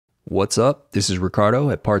What's up? This is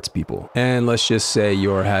Ricardo at Parts People. And let's just say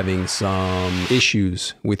you're having some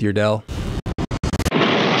issues with your Dell.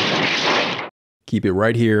 Keep it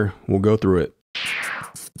right here. We'll go through it.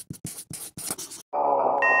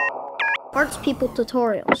 Parts People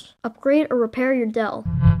tutorials. Upgrade or repair your Dell.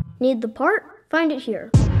 Need the part? Find it here.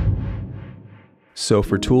 So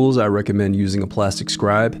for tools, I recommend using a plastic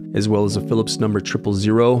scribe, as well as a Phillips number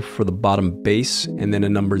 000 for the bottom base, and then a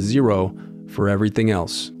number 0 for everything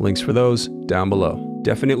else. Links for those down below.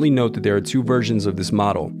 Definitely note that there are two versions of this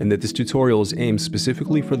model, and that this tutorial is aimed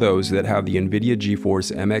specifically for those that have the NVIDIA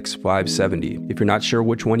GeForce MX 570. If you're not sure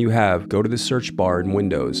which one you have, go to the search bar in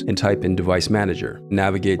Windows and type in Device Manager.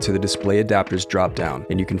 Navigate to the Display Adapters dropdown,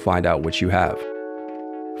 and you can find out which you have.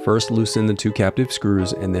 First, loosen the two captive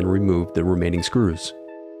screws and then remove the remaining screws.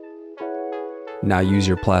 Now use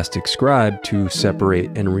your plastic scribe to separate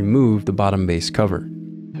and remove the bottom base cover.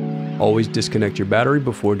 Always disconnect your battery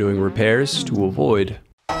before doing repairs to avoid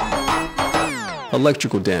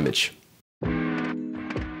electrical damage.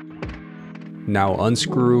 Now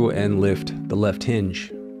unscrew and lift the left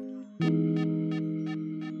hinge.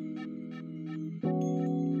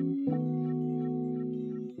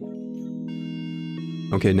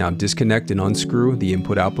 Okay, now disconnect and unscrew the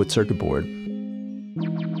input-output circuit board.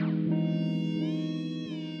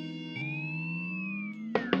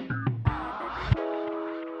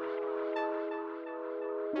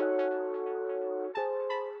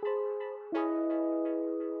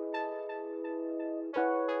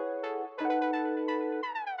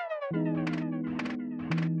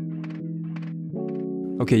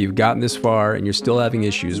 Okay, you've gotten this far and you're still having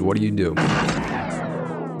issues. What do?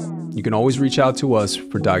 You can always reach out to us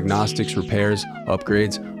for diagnostics, repairs,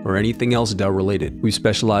 upgrades, or anything else Dell related. We've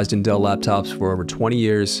specialized in Dell laptops for over 20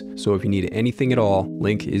 years, so if you need anything at all,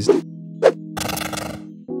 link is.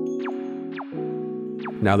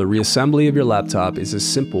 Now the reassembly of your laptop is as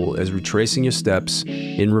simple as retracing your steps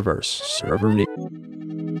in reverse.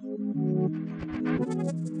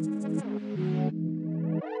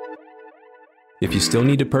 If you still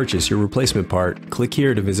need to purchase your replacement part, click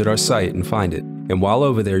here to visit our site and find it. And while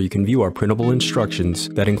over there, you can view our printable instructions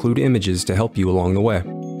that include images to help you along the way.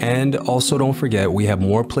 And also don't forget, we have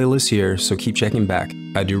more playlists here, so keep checking back.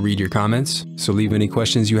 I do read your comments, so leave any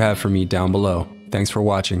questions you have for me down below. Thanks for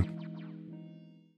watching.